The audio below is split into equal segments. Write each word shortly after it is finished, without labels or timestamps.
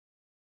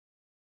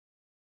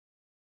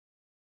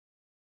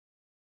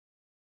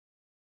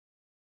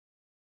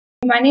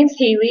My name's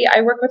Haley.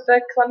 I work with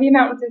the Columbia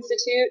Mountains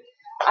Institute.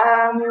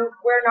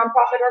 We're a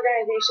nonprofit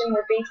organization.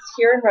 We're based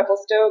here in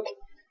Revelstoke.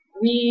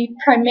 We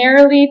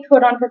primarily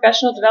put on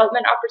professional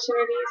development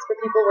opportunities for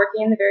people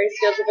working in the various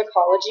fields of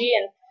ecology,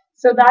 and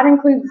so that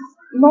includes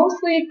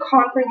mostly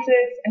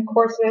conferences and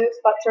courses,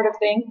 that sort of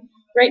thing.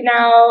 Right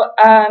now,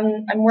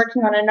 I'm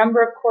working on a number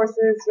of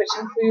courses, which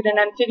include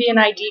an amphibian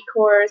ID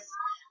course.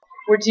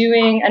 We're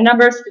doing a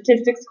number of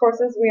statistics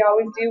courses. We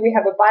always do. We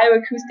have a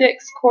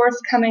bioacoustics course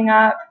coming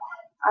up.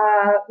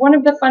 One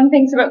of the fun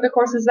things about the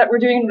courses that we're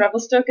doing in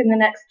Revelstoke in the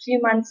next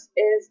few months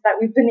is that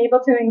we've been able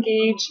to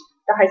engage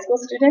the high school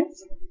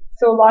students.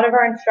 So a lot of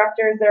our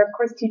instructors, they're of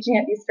course teaching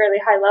at these fairly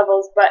high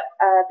levels, but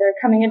they're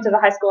coming into the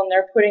high school and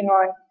they're putting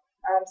on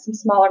some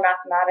smaller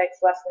mathematics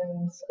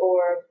lessons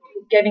or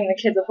giving the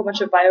kids a whole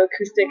bunch of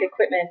bioacoustic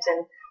equipment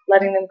and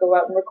letting them go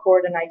out and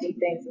record and ID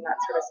things and that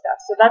sort of stuff.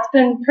 So that's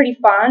been pretty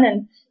fun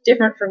and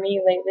different for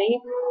me lately.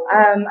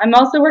 I'm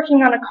also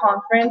working on a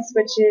conference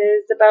which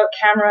is about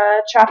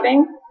camera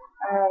trapping,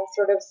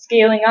 sort of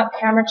scaling up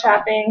camera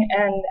trapping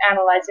and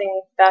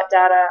analyzing that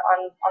data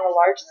on a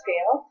large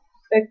scale.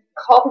 The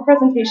call for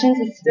presentations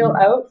is still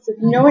out, so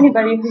if you know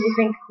anybody who you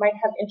think might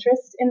have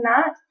interest in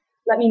that,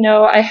 let me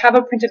know. I have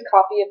a printed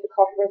copy of the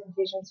call for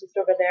presentations just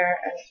over there,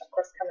 and of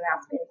course come and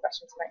ask me any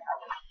questions you might have.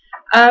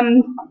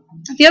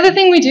 The other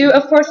thing we do,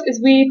 of course,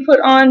 is we put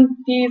on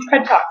these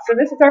Cred Talks. So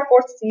this is our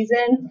 4th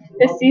season.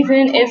 This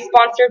season is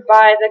sponsored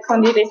by the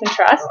Columbia Basin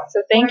Trust,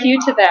 so thank you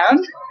to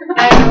them.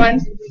 Everyone.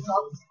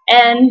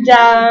 And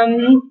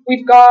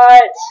we've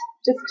got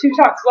just 2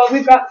 talks. Well,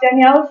 we've got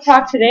Danielle's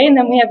talk today, and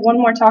then we have one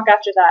more talk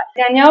after that.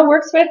 Danielle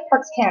works with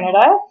Parks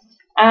Canada,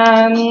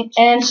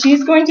 and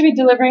she's going to be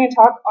delivering a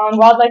talk on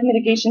wildlife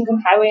mitigations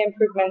and highway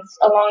improvements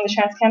along the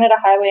Trans-Canada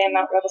Highway and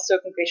Mount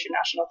Revelstoke and Glacier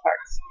National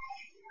Parks.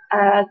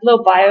 A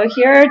little bio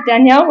here.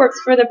 Danielle works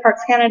for the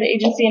Parks Canada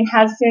Agency and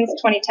has since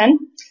 2010.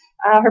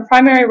 Her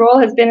primary role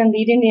has been in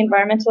leading the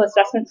environmental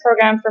assessment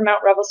program for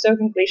Mount Revelstoke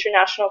and Glacier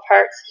National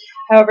Parks.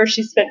 However,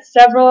 she spent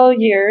several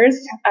years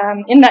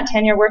in that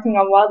tenure working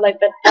on wildlife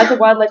as a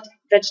wildlife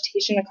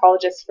vegetation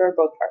ecologist for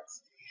both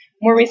parks.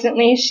 More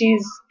recently,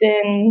 she's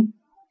been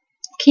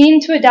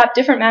keen to adapt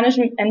different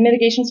management and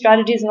mitigation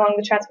strategies along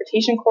the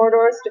transportation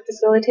corridors to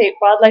facilitate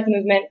wildlife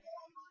movement.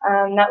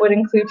 That would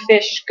include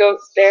fish,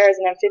 goats, bears,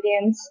 and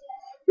amphibians.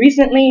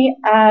 Recently,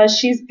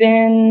 she's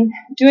been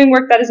doing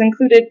work that has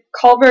included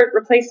culvert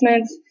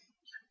replacements,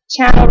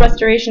 channel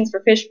restorations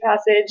for fish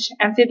passage,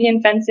 amphibian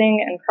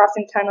fencing and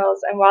crossing tunnels,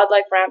 and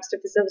wildlife ramps to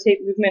facilitate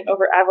movement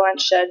over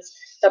avalanche sheds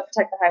that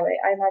protect the highway.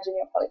 I imagine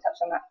you'll probably touch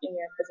on that in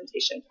your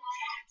presentation.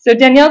 So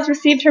Danielle's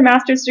received her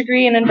master's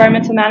degree in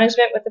environmental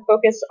management with a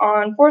focus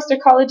on forest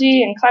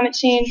ecology and climate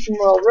change from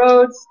Rural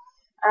Roads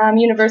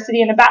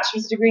University, and a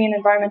bachelor's degree in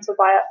environmental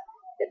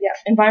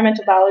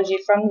biology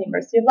from the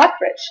University of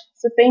Lethbridge.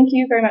 So thank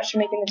you very much for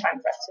making the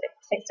time for us today.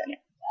 Thanks, Danielle.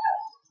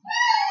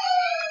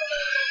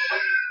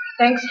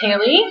 Thanks,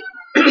 Haley,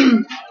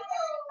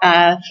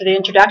 for the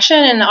introduction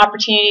and the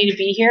opportunity to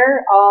be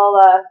here. I'll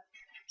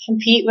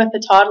compete with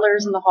the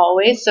toddlers in the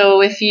hallway,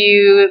 so if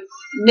you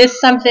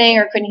missed something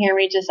or couldn't hear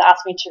me, just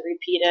ask me to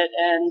repeat it,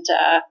 and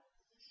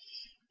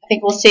I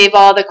think we'll save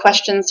all the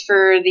questions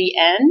for the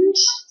end.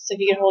 So if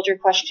you can hold your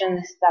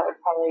questions, that would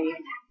probably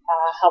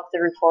help the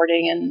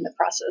recording and the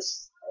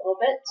process a little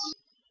bit.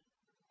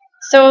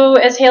 So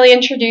as Haley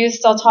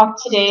introduced, I'll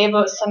talk today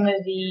about some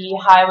of the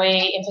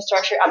highway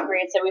infrastructure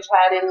upgrades that we've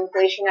had in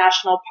Glacier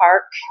National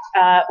Park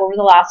over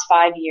the last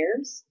 5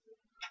 years.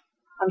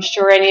 I'm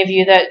sure any of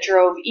you that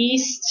drove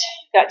east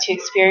got to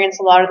experience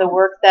a lot of the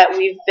work that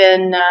we've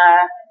been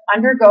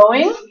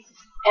undergoing,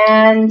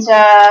 and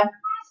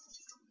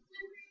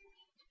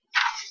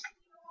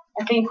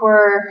I think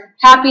we're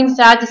happy and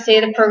sad to say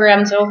the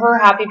program's over.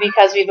 Happy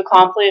because we've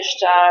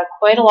accomplished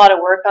quite a lot of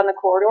work on the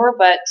corridor,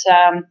 but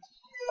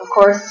of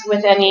course,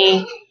 with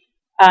any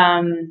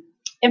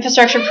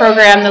infrastructure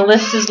program, the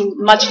list is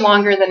much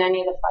longer than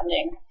any of the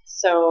funding.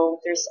 So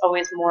there's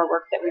always more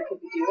work that we could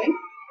be doing.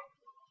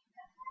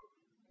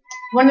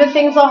 One of the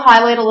things I'll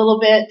highlight a little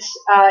bit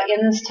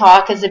in this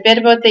talk is a bit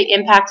about the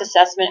Impact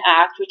Assessment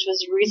Act, which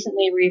was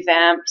recently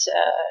revamped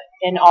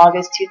in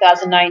August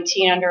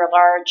 2019 under a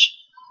large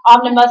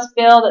omnibus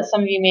bill that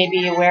some of you may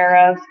be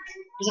aware of.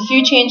 There's a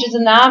few changes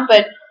in that,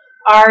 but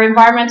our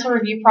environmental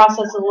review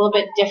process is a little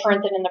bit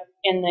different than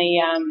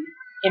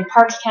in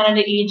Parks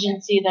Canada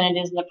Agency than it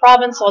is in the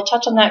province. So I'll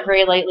touch on that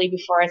very lightly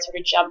before I sort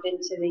of jump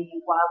into the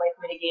wildlife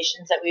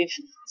mitigations that we've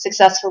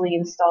successfully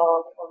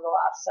installed over the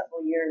last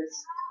several years.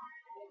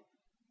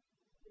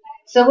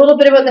 So a little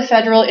bit about the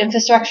federal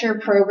infrastructure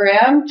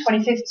program.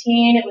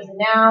 2015, it was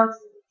announced.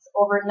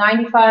 Over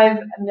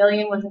 $95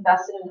 million was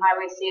invested in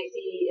highway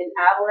safety and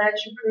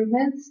avalanche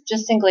improvements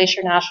just in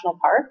Glacier National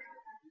Park.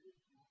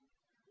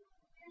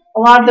 A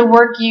lot of the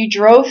work you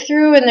drove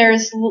through, and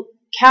there's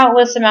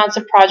countless amounts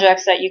of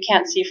projects that you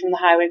can't see from the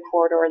highway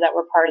corridor that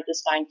were part of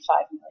this $95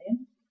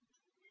 million.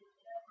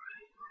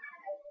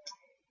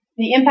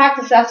 The Impact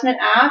Assessment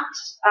Act,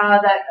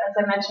 that, as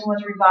I mentioned,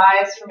 was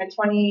revised from a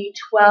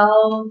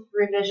 2012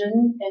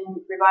 revision and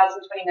revised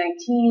in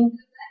 2019.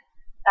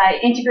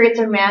 It integrates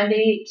our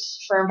mandate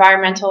for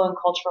environmental and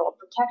cultural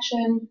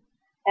protection,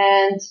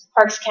 and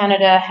Parks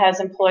Canada has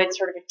employed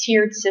sort of a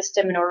tiered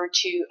system in order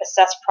to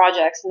assess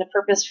projects, and the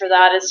purpose for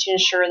that is to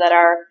ensure that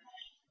our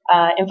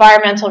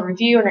environmental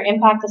review and our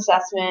impact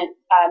assessment,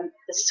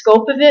 the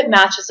scope of it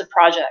matches the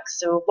project.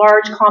 So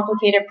large,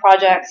 complicated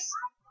projects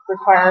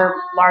require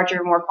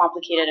larger, more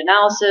complicated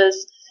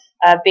analysis.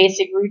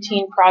 Basic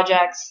routine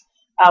projects,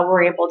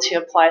 we're able to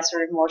apply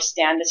sort of more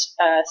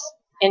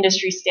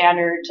industry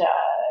standard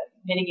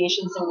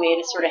mitigations and way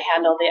to sort of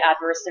handle the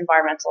adverse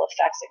environmental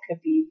effects that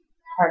could be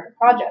part of the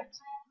project.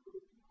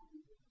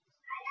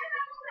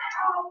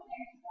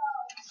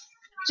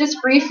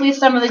 Just briefly,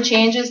 some of the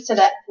changes to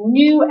that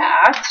new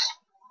act.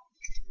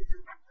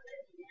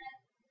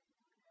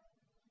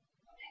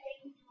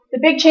 The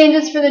big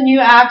changes for the new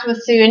act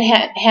was to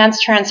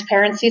enhance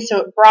transparency, so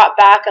it brought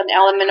back an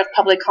element of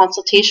public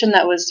consultation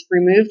that was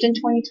removed in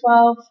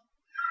 2012.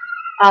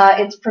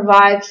 It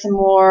provides some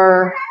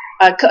more,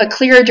 a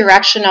clearer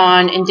direction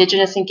on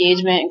Indigenous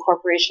engagement,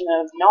 incorporation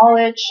of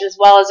knowledge, as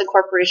well as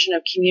incorporation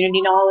of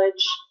community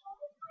knowledge.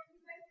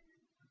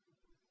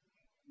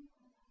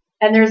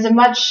 And there's a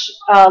much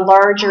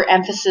larger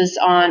emphasis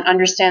on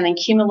understanding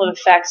cumulative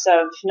effects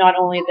of not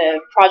only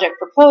the project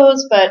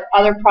proposed, but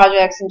other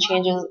projects and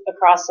changes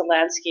across the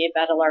landscape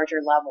at a larger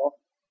level.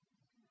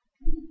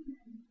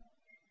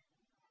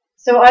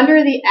 So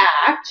under the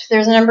Act,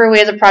 there's a number of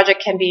ways a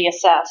project can be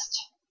assessed.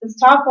 This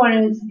top one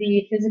is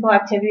the physical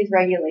activities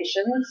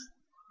regulations.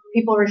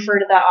 People refer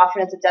to that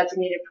often as the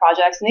designated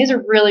projects, and these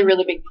are really,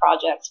 really big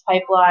projects,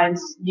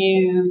 pipelines,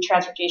 new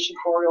transportation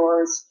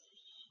corridors.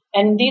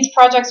 And these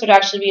projects would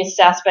actually be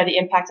assessed by the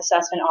Impact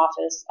Assessment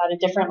Office at a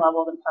different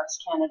level than Parks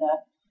Canada.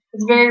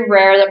 It's very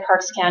rare that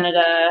Parks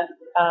Canada,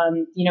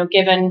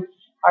 given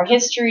our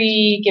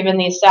history, given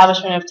the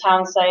establishment of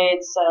town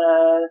sites,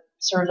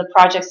 sort of the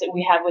projects that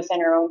we have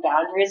within our own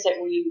boundaries,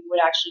 that we would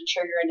actually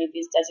trigger any of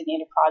these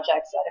designated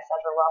projects at a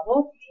federal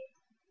level.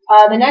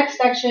 The next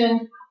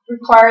section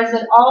requires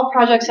that all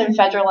projects in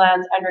federal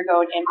lands undergo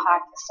an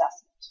impact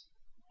assessment.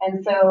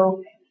 And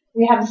so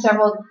we have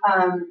several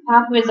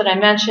pathways that I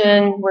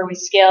mentioned where we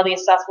scale the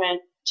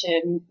assessment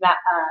to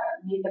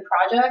meet the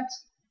project.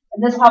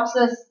 And this helps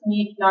us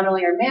meet not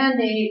only our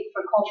mandate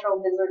for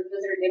cultural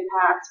visitor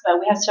impacts, but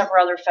we have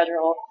several other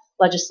federal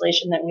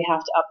legislation that we have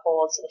to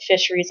uphold. So the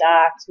Fisheries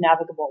Act,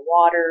 Navigable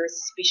Waters,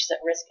 Species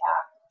at Risk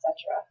Act,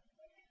 etc.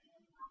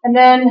 And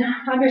then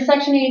under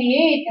Section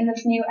 88 in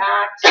this new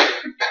act,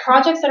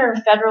 projects that are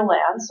federal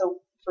lands,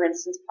 so for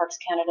instance, Parks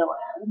Canada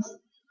lands,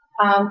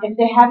 if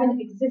they have an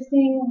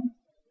existing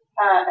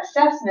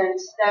assessment,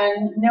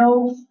 then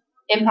no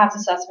impact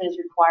assessment is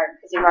required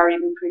because they've already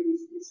been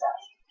previously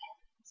assessed.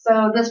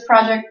 So this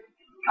project,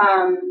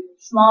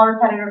 small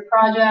repetitive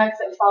projects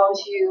that fall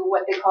to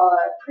what they call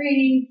a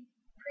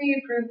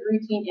pre-approved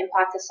routine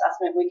impact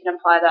assessment, we can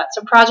apply that.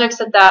 So projects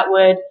that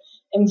would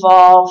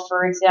involve,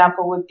 for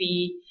example, would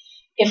be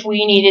if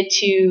we needed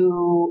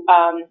to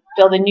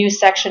build a new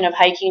section of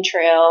hiking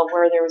trail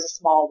where there was a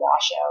small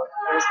washout.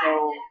 There's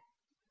no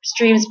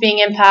streams being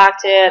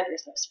impacted,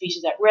 there's no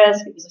species at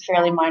risk, it was a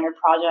fairly minor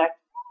project,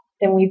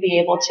 then we'd be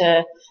able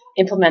to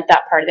implement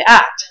that part of the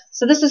act.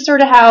 So this is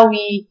sort of how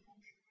we,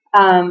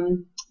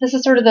 this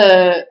is sort of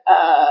the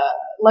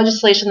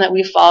legislation that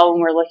we follow when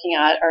we're looking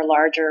at our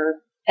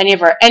larger, any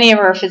of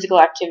our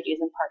physical activities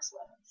in parks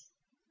lands.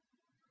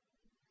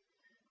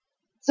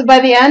 So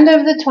by the end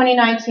of the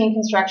 2019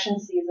 construction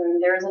season,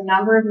 there was a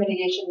number of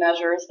mitigation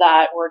measures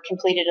that were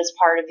completed as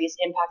part of these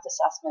impact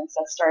assessments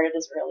that started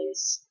as early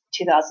as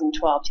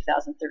 2012,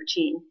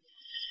 2013.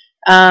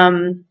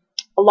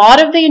 A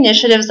lot of the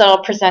initiatives that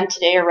I'll present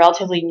today are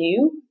relatively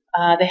new.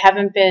 They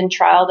haven't been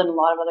trialed in a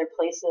lot of other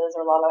places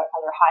or a lot of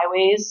other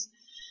highways.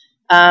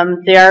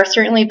 They are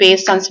certainly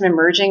based on some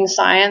emerging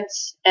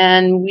science,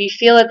 and we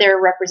feel that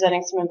they're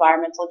representing some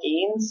environmental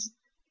gains,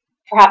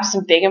 perhaps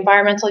some big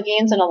environmental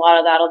gains, and a lot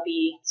of that will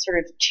be sort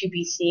of to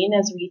be seen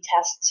as we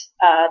test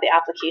the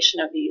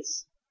application of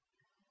these.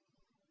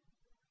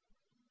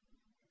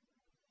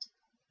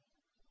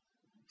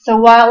 So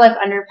wildlife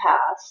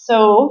underpass.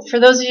 So for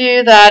those of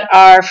you that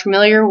are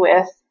familiar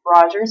with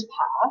Rogers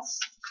Pass,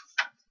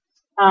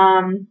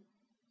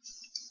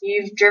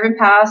 you've driven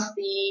past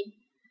the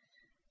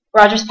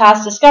Rogers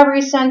Pass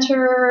Discovery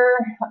Center.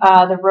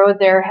 The road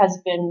there has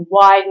been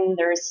widened.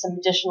 There's some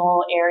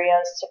additional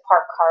areas to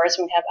park cars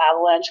when we have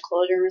avalanche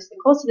closures. And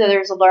close to there,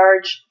 there's a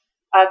large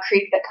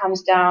creek that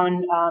comes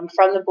down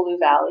from the Blue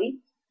Valley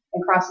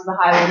and crosses the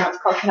highway. Now it's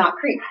called Cannot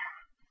Creek.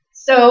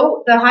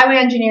 So the Highway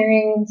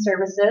Engineering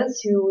Services,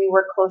 who we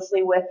work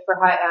closely with for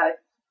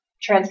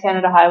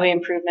Trans-Canada Highway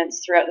improvements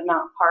throughout the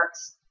mountain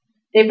parks,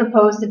 they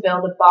proposed to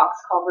build a box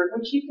culvert,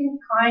 which you can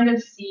kind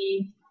of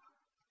see,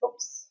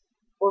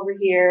 over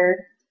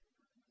here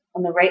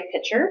on the right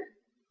picture.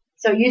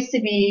 So it used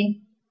to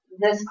be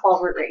this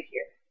culvert right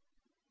here.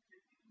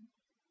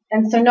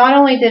 And so not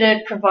only did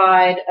it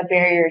provide a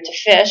barrier to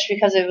fish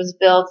because it was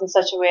built in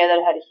such a way that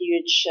it had a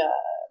huge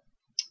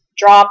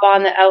drop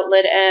on the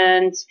outlet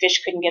end,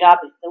 fish couldn't get up,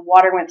 the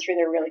water went through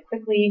there really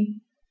quickly.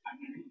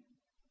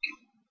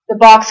 the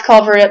box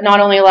culvert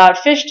not only allowed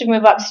fish to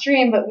move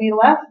upstream, but we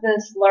left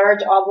this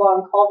large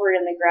oblong culvert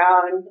in the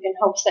ground in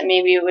hopes that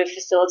maybe it would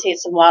facilitate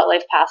some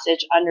wildlife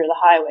passage under the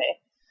highway.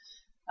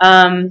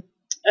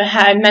 I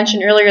had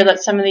mentioned earlier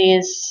that some of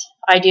these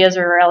ideas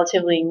are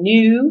relatively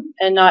new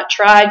and not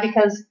tried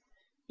because,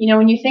 you know,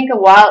 when you think of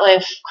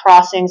wildlife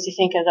crossings, you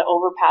think of the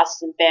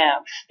overpasses in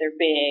Banff. They're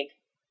big,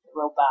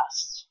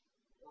 robust,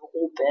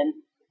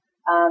 open.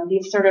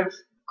 These sort of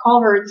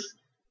culverts,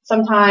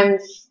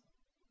 sometimes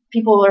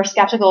people are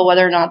skeptical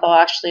whether or not they'll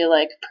actually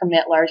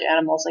permit large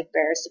animals like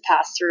bears to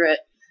pass through it.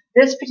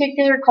 This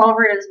particular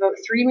culvert is about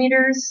 3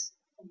 meters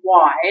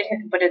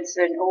wide, but it's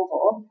an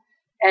oval,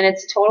 and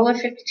it's a total of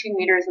 52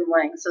 meters in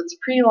length, so it's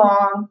pretty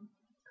long,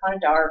 kind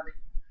of dark.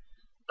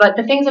 But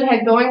the things it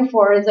had going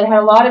for it is it had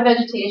a lot of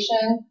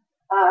vegetation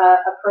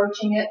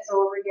approaching it. So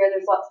over here,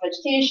 there's lots of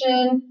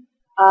vegetation.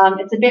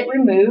 It's a bit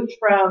removed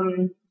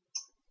from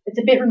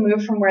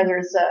where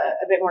there's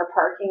a bit more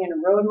parking and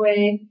a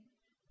roadway.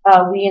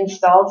 We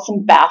installed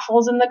some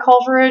baffles in the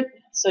culvert,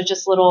 so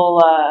just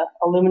little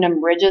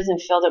aluminum ridges,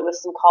 and filled it with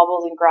some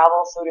cobbles and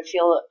gravel so to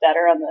feel it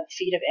better on the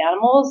feet of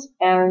animals.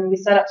 And we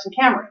set up some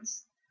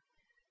cameras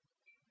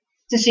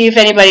to see if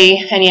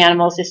any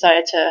animals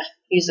decided to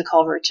use the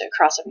culvert to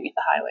cross underneath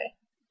the highway.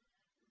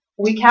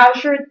 We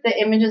captured the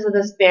images of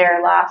this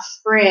bear last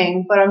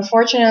spring, but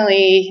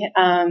unfortunately,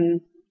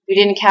 we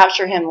didn't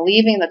capture him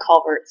leaving the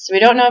culvert. So we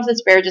don't know if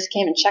this bear just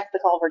came and checked the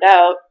culvert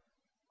out,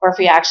 or if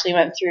he actually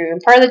went through.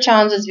 And part of the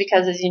challenge is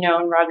because, as you know,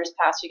 in Rogers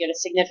Pass, we get a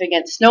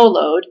significant snow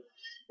load.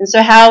 And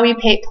so how we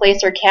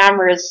place our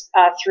cameras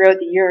throughout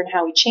the year and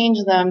how we change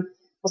them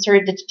will sort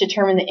of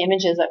determine the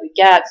images that we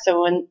get.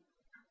 So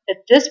at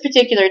this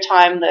particular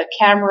time, the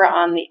camera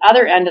on the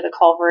other end of the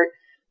culvert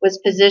was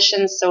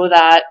positioned so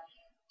that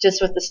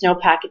just with the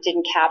snowpack, it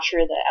didn't capture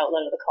the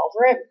outlet of the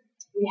culvert.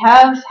 We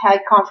have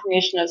had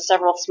confirmation of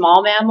several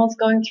small mammals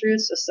going through,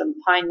 so some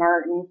pine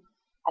marten,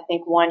 I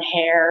think one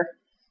hare.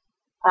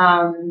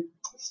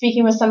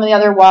 Speaking with some of the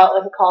other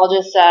wildlife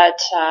ecologists that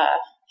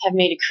have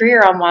made a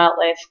career on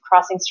wildlife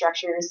crossing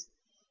structures,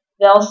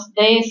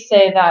 they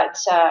say that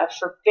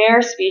for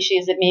bear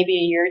species, it may be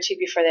a year or two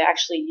before they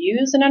actually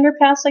use an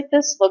underpass like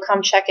this. They'll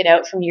come check it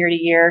out from year to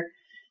year,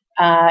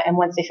 and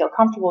once they feel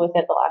comfortable with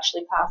it, they'll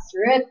actually pass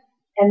through it.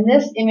 And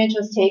this image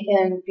was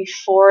taken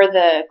before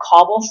the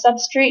cobble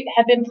substrate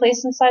had been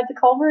placed inside the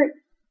culvert.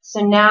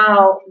 So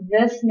now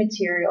this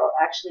material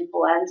actually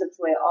blends its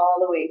way all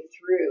the way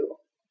through.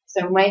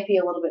 So it might be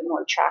a little bit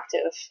more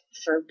attractive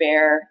for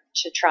bear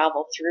to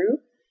travel through.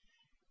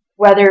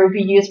 Whether it would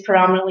be used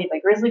predominantly by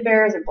grizzly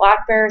bears or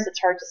black bears, it's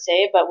hard to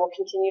say, but we'll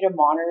continue to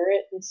monitor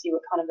it and see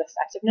what kind of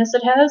effectiveness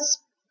it has.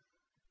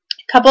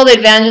 A couple of the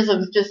advantages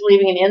of just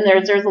leaving it in there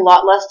is there's a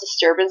lot less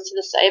disturbance to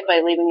the site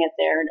by leaving it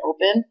there and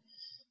open.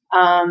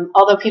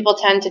 Although people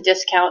tend to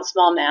discount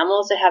small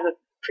mammals, they have a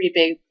pretty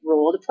big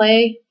role to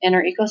play in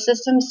our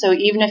ecosystem. So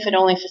even if it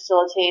only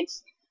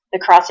facilitates the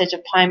crossage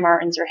of pine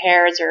martens or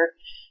hares or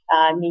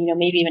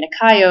maybe even a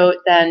coyote,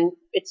 then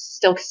it's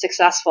still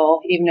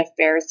successful even if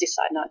bears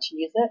decide not to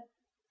use it.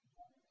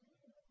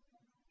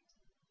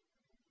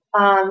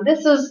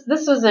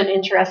 This was an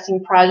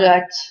interesting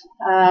project.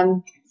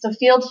 So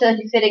field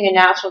fitting a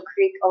natural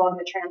creek along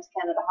the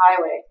Trans-Canada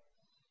Highway.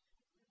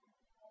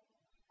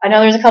 I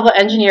know there's a couple of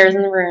engineers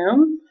in the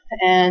room,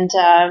 and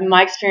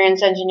my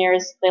experience,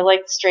 engineers, they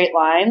like straight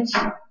lines,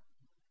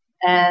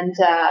 and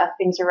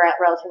things are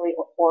relatively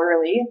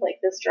orderly, like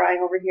this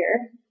drawing over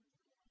here.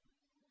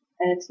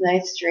 And it's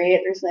nice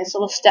straight. There's nice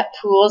little step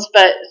pools,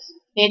 but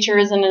nature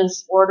isn't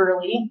as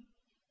orderly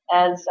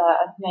as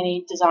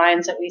many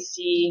designs that we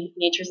see.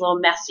 Nature's a little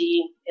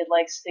messy. It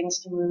likes things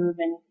to move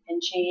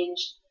and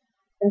change.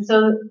 And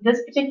so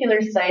this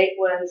particular site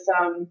was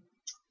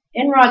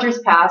in Rogers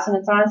Pass, and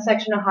it's on a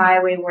section of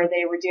highway where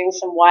they were doing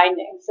some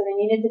widening. So they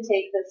needed to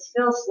take this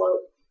fill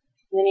slope,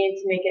 and they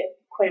needed to make it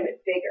quite a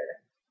bit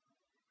bigger.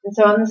 And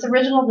so in this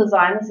original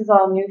design, this is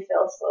all new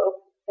fill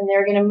slope, and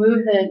they're going to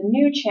move the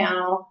new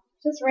channel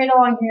just right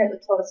along here at the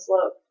toe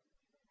slope.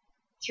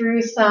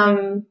 Through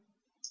some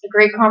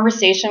great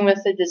conversation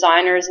with the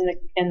designers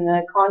and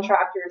the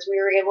contractors, we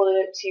were able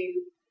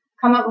to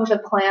come up with a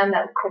plan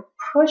that could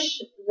push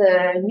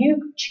the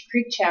new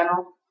creek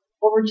channel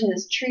over to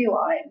this tree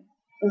line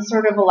and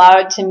sort of allow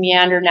it to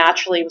meander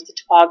naturally with the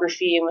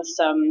topography and with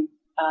some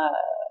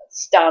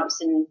stumps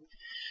and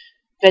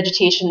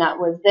vegetation that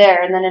was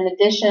there. And then in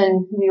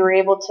addition, we were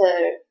able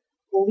to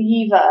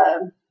leave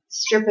a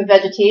strip of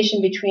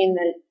vegetation between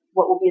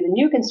what will be the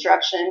new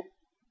construction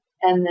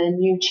and the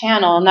new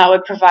channel, and that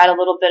would provide a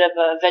little bit of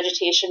a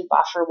vegetation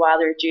buffer while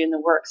they're doing the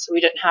work, so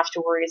we didn't have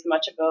to worry as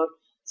much about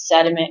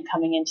sediment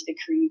coming into the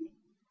creek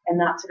and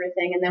that sort of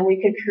thing. And then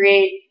we could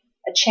create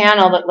a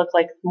channel that looked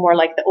more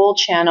like the old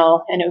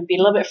channel, and it would be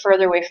a little bit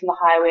further away from the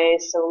highway,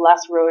 so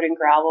less road and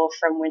gravel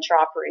from winter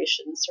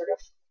operations sort of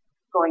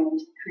going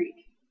into the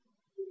creek.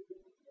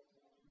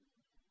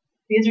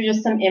 These are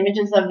just some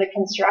images of the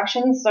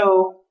construction.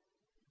 So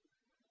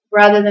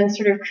rather than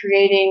sort of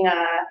creating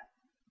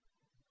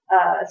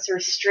sort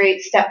of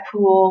straight step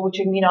pool, which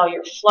would meet all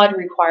your flood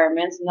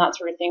requirements and that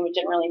sort of thing, which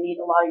didn't really meet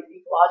a lot of your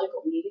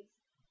ecological needs.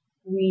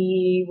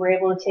 We were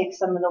able to take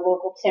some of the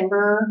local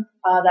timber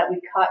that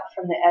we cut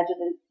from the edge of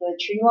the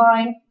tree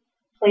line,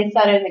 place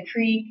that in the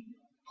creek,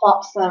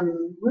 plop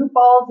some root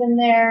balls in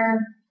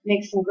there,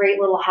 make some great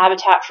little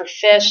habitat for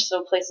fish,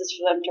 so places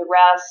for them to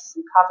rest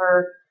and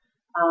cover.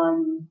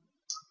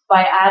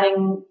 By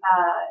adding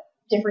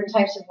different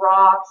types of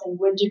rocks and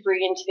wood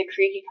debris into the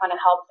creek, you kind of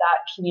help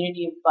that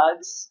community of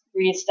bugs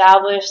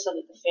reestablish so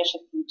that the fish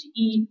have food to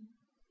eat.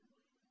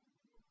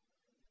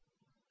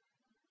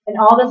 And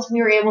all this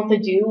we were able to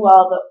do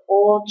while the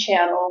old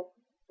channel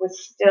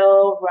was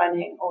still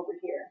running over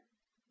here.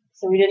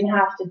 So we didn't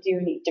have to do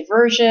any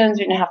diversions,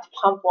 we didn't have to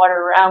pump water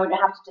around, we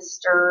didn't have to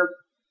disturb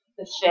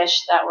the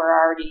fish that were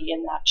already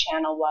in that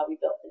channel while we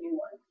built the new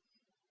one.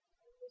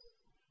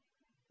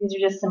 These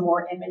are just some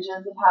more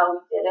images of how we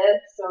did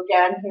it. So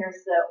again,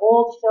 here's the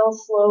old fill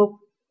slope.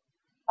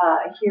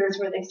 Here's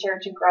where they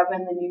started to grub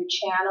in the new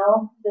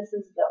channel. This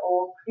is the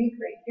old creek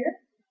right here.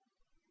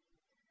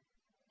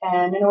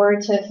 And in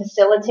order to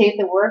facilitate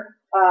the work,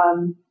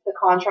 the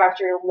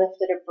contractor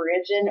lifted a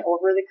bridge in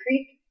over the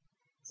creek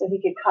so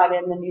he could cut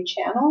in the new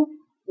channel.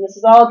 And this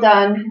is all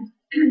done.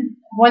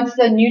 Once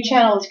the new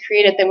channel is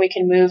created, then we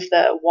can move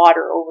the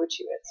water over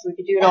to it. So we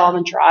could do it all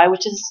in the dry,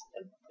 which is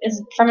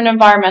from an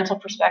environmental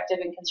perspective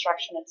in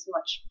construction, it's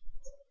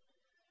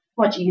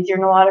much easier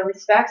in a lot of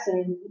respects.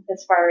 And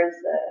as far as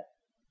the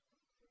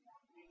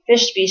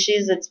fish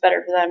species, it's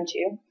better for them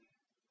too.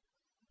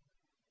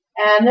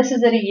 And this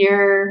is it a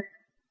year.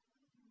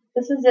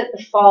 This is it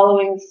the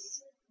following.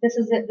 This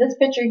is it. This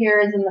picture here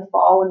is in the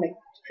fall when the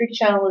creek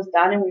channel was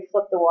done and we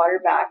flipped the water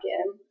back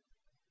in.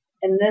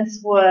 And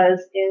this was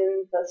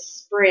in the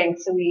spring,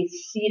 so we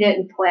seed it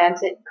and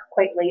plant it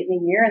quite late in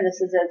the year. And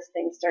this is as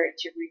things started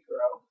to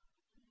regrow.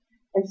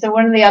 And so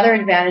one of the other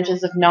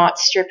advantages of not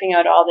stripping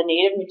out all the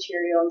native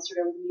material and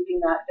sort of leaving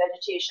that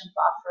vegetation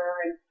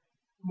buffer, and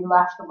we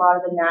left a lot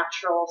of the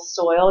natural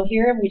soil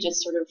here. We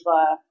just sort of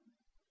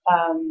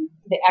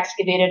they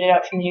excavated it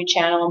out from the new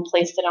channel and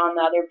placed it on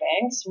the other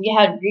banks. We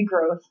had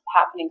regrowth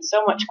happening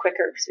so much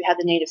quicker because we had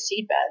the native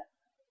seed bed.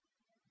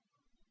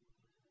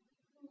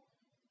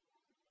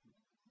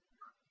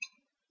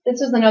 This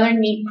was another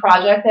neat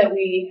project that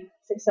we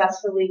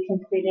successfully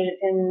completed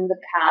in the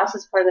past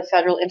as part of the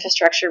federal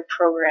infrastructure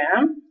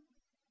program.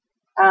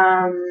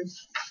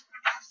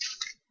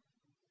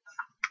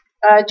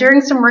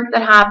 During some work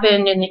that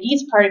happened in the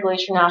east part of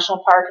Glacier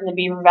National Park in the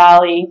Beaver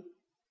Valley,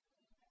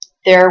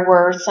 there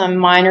were some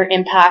minor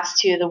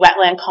impacts to the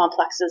wetland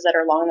complexes that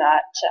are along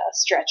that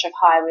stretch of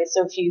highway.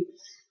 So if you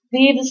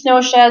leave the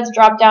snowsheds,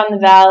 drop down the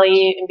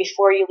valley, and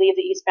before you leave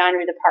the east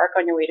boundary of the park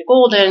on your way to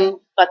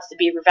Golden, that's the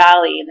Beaver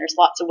Valley, and there's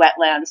lots of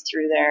wetlands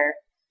through there,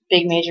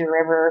 big major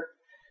river.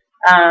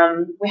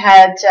 We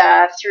had,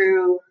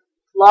 through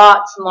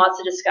lots and lots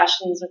of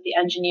discussions with the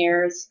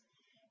engineers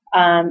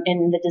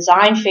in the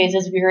design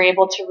phases, we were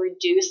able to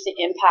reduce the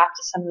impact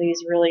of some of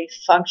these really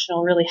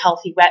functional, really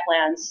healthy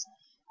wetlands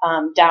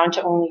down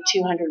to only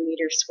 200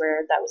 meters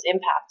squared that was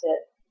impacted.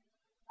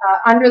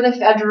 Under the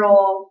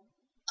federal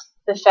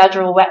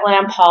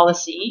wetland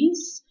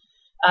policies,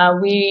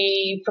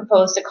 we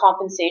proposed a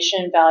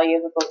compensation value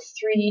of about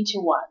 3 to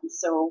 1.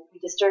 So we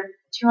disturbed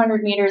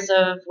 200 meters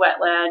of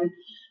wetland.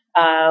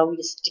 We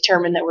just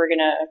determined that we're going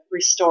to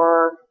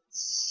restore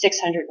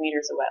 600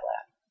 meters of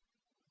wetland.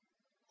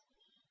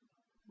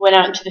 Went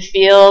out into the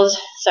field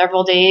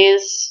several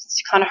days.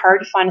 It's kind of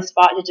hard to find a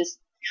spot to just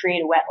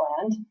create a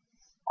wetland.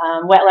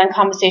 Wetland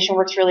compensation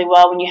works really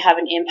well when you have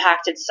an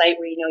impacted site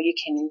where you know you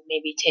can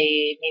maybe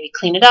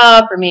clean it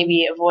up or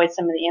maybe avoid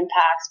some of the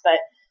impacts, but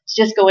to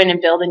just go in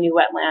and build a new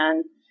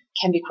wetland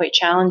can be quite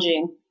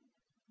challenging.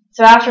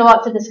 So after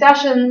lots of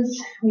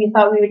discussions, we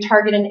thought we would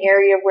target an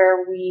area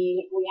where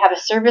we have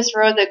a service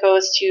road that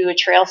goes to a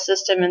trail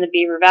system in the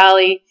Beaver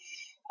Valley.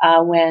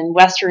 When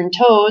western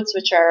toads,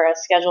 which are a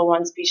Schedule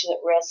 1 species at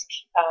risk,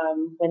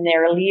 when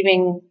they're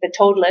leaving the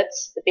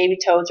toadlets, the baby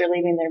toads are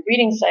leaving their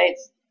breeding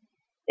sites,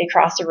 they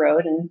cross the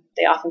road and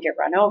they often get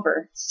run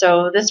over.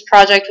 So this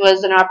project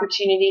was an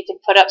opportunity to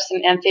put up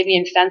some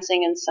amphibian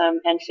fencing and some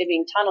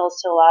amphibian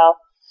tunnels to allow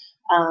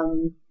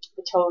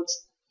the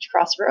toads to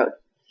cross the road.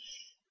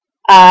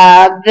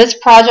 This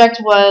project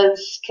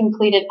was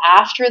completed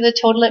after the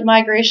toadlet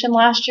migration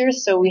last year,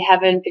 so we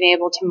haven't been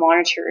able to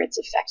monitor its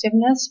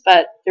effectiveness,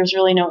 but there's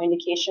really no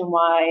indication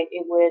why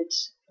it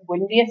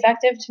wouldn't be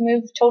effective to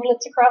move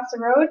toadlets across the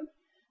road.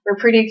 We're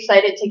pretty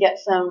excited to get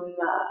some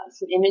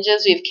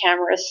images. We have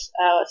cameras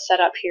set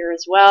up here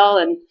as well,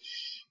 and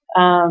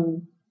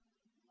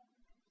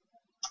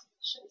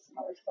show some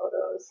other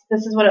photos.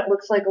 This is what it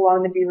looks like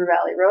along the Beaver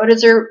Valley Road.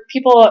 Is there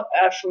people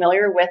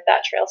familiar with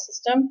that trail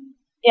system?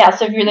 Yeah,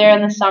 so if you're there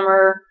in the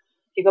summer,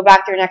 if you go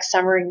back there next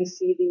summer and you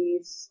see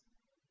these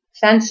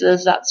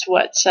fences, that's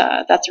what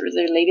they're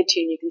related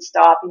to. And you can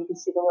stop and you can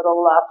see the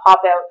little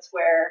pop-outs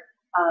where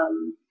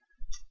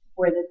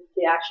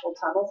the actual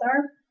tunnels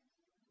are.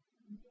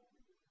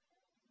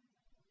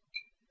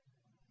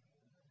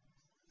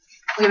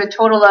 We have a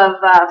total of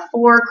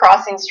 4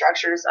 crossing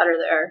structures that are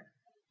there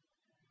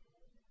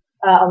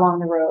along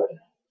the road.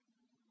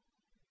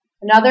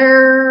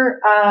 Another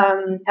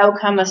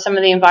outcome of some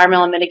of the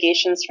environmental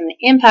mitigations from the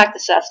impact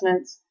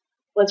assessments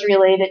was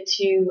related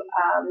to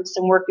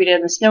some work we did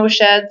in the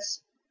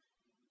snowsheds.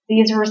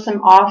 These were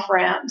some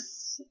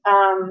off-ramps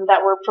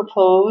that were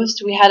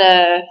proposed. We had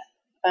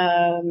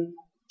a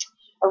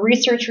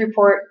research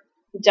report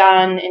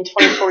done in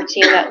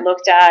 2014 that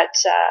looked at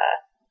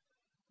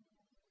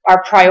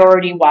our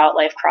priority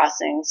wildlife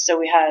crossings. So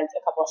we had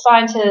a couple of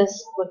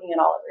scientists looking at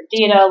all of our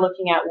data,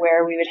 looking at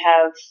where we would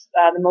have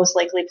the most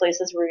likely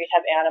places where we'd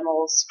have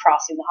animals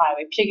crossing the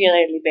highway,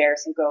 particularly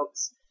bears and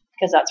goats,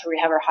 because that's where we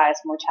have our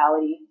highest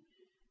mortality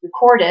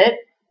recorded.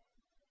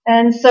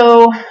 And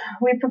so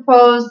we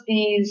proposed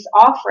these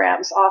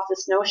off-ramps off the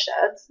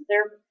snowsheds.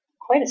 They're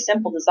quite a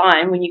simple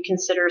design when you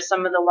consider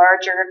some of the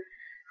larger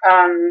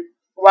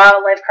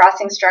wildlife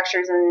crossing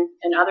structures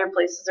in other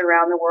places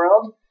around the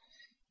world.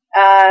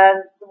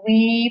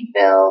 We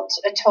built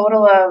a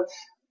total of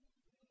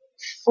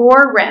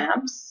 4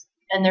 ramps,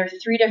 and they're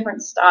 3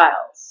 different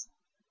styles.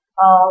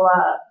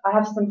 I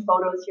have some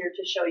photos here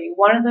to show you.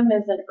 One of them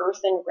is an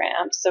earthen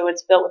ramp, so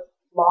it's built with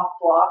block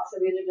blocks. So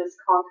these are just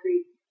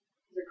concrete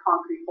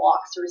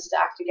blocks sort of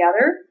stacked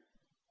together.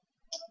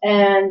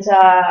 And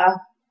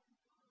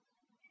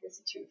here's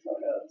the 2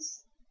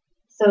 photos.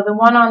 So the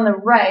one on the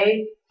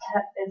right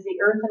is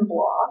the earthen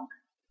block,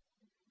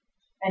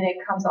 and it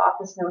comes off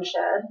the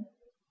snowshed.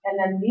 And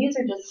then these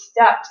are just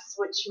steps,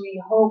 which we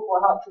hope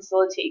will help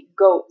facilitate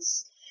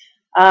goats.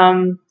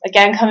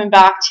 Again, coming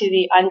back to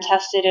the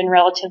untested and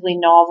relatively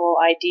novel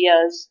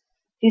ideas,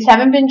 these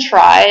haven't been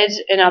tried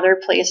in other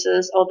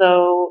places,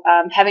 although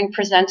having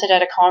presented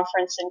at a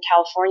conference in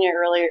California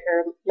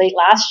late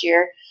last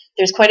year,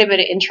 there's quite a bit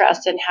of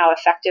interest in how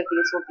effective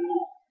these will be.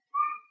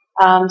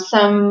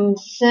 Some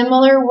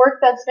similar work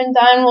that's been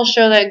done will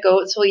show that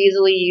goats will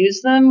easily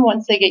use them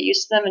once they get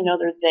used to them and know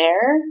they're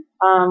there.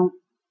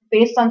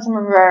 Based on some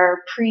of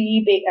our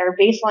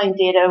baseline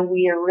data,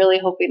 we are really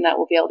hoping that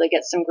we'll be able to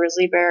get some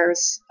grizzly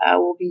bears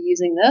will be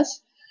using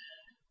this.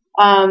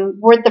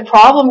 What the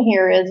problem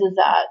here is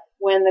that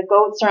when the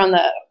goats are on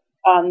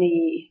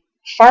the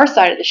far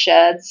side of the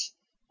sheds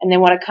and they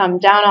want to come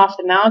down off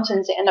the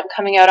mountains, they end up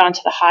coming out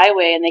onto the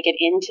highway and they get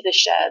into the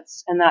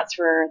sheds, and that's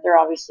where they're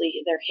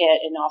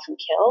hit and often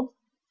killed.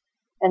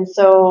 And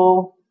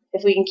so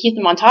if we can keep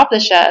them on top of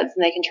the sheds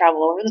and they can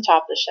travel over the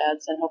top of the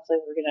sheds, then hopefully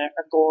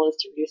our goal is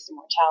to reduce the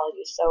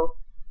mortality. So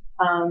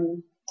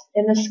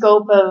in the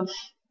scope of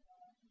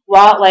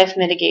wildlife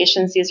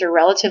mitigations, these are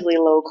relatively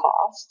low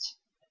cost.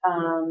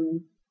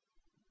 And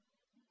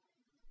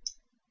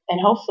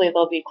hopefully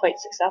they'll be quite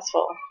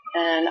successful.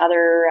 And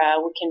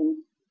we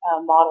can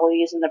model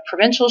these in the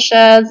provincial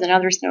sheds and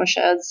other snow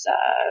sheds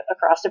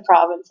across the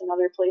province and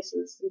other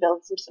places and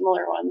build some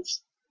similar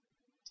ones.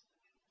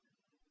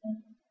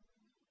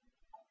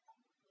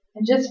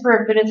 And just for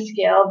a bit of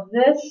scale,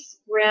 this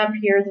ramp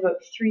here is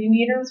about 3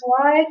 meters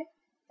wide,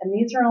 and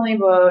these are only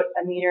about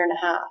 1.5 meters.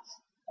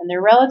 And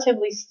they're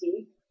relatively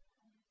steep.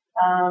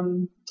 I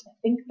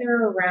think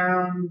they're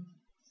around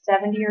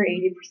 70 or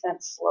 80%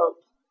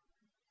 slope.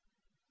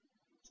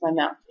 If my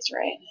math is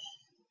right.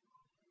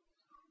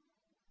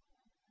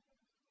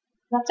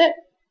 That's it.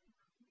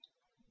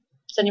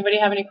 Does anybody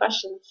have any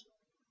questions?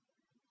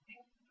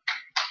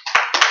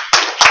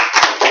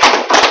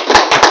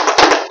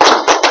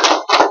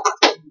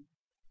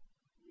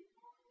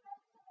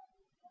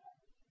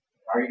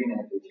 How are you going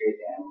to habituate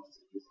the animals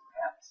to use the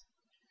ramps?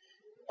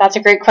 That's a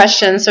great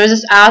question. So I was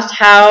just asked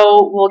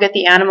how we'll get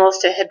the animals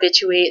to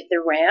habituate the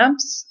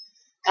ramps.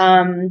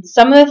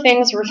 Some of the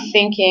things we're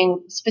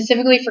thinking,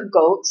 specifically for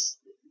goats,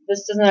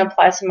 this doesn't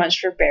apply so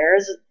much for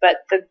bears,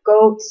 but the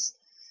goats,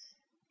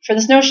 for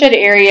the snowshed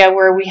area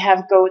where we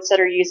have goats that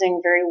are using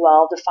very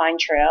well-defined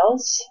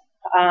trails,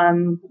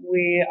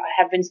 we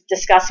have been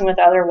discussing with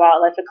other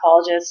wildlife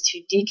ecologists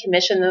to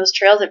decommission those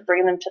trails and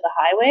bring them to the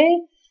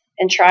highway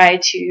and try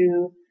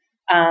to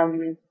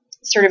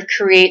sort of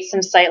create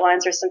some sight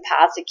lines or some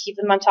paths to keep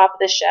them on top of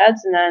the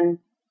sheds and then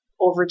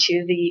over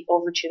to the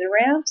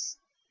ramps.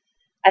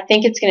 I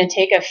think it's going to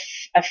take a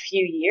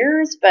few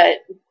years,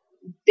 but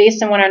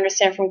based on what I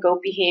understand from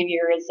goat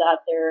behavior is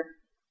that there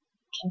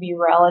can be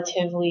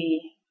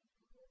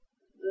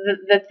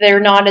that they're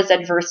not as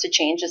adverse to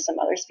change as some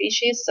other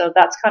species. So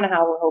that's kind of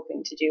how we're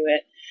hoping to do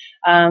it.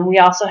 We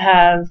also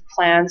have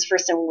plans for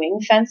some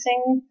wing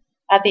fencing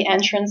at the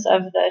entrance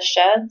of the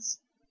sheds.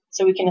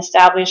 So we can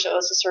establish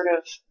those to sort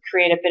of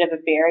create a bit of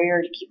a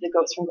barrier to keep the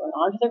goats from going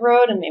onto the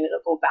road, and maybe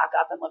they'll go back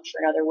up and look for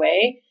another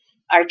way.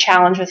 Our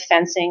challenge with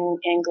fencing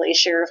in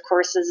Glacier, of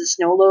course, is the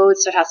snow load,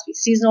 so it has to be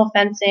seasonal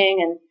fencing,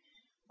 and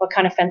what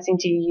kind of fencing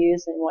do you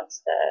use, and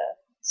what's the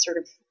sort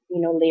of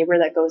labor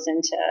that goes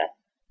into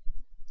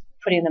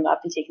putting them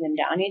up and taking them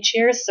down each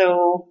year.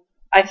 So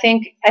I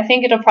think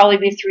it'll probably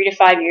be 3 to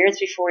 5 years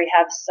before we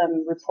have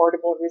some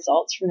reportable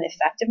results from the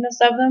effectiveness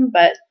of them,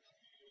 but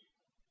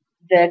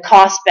the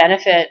cost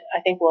benefit,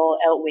 I think, will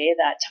outweigh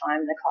that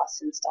time, the cost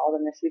to install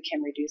them if we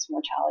can reduce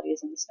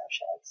mortalities in the snow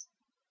sheds.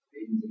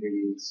 They consider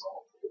you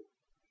salt.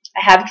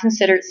 I have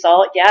considered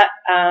salt, yeah,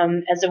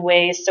 as a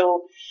way.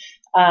 So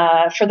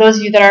for those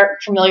of you that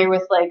aren't familiar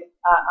with like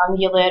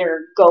ungulate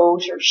or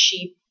goat or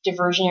sheep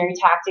diversionary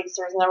tactics,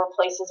 there's a number of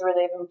places where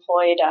they've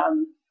employed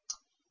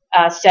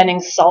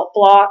sending salt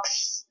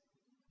blocks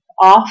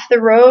off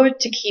the road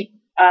to keep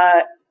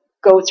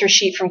goats or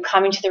sheep from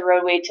coming to the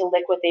roadway to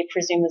lick what they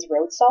presume is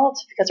road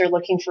salt, because they're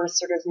looking for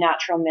sort of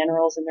natural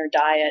minerals in their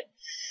diet.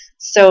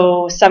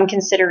 So some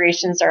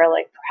considerations are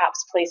like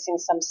perhaps placing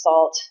some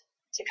salt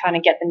to kind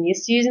of get them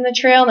used to using the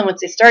trail. And then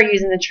once they start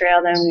using the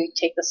trail, then we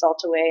take the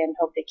salt away and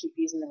hope they keep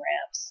using the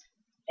ramps.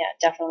 Yeah,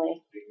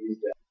 definitely.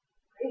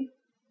 Great.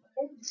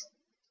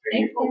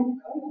 Very cool.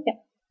 Yeah.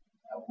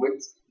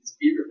 What's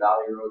Beaver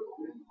Valley Road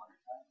open in the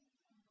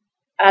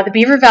wintertime? The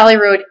Beaver Valley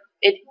Road,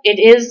 it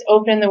is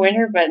open in the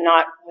winter, but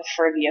not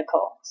for a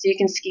vehicle. So you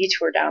can ski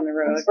tour down the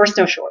road, or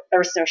snowshoe,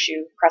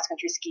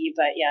 cross-country ski,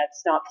 but yeah,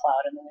 it's not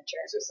plowed in the winter.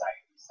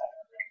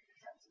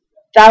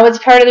 That was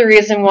part of the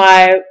reason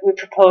why we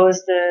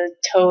proposed the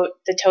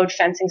towed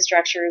fencing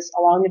structures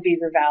along the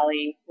Beaver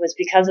Valley, was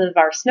because of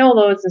our snow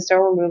loads and snow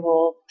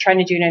removal. Trying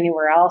to do it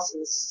anywhere else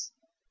is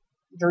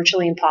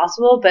virtually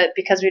impossible, but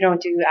because we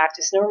don't do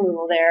active snow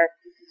removal there,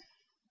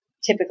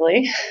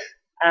 typically,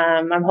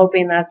 I'm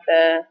hoping that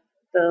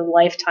the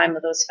lifetime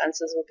of those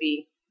fences will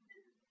be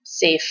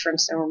safe from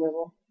snow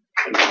removal.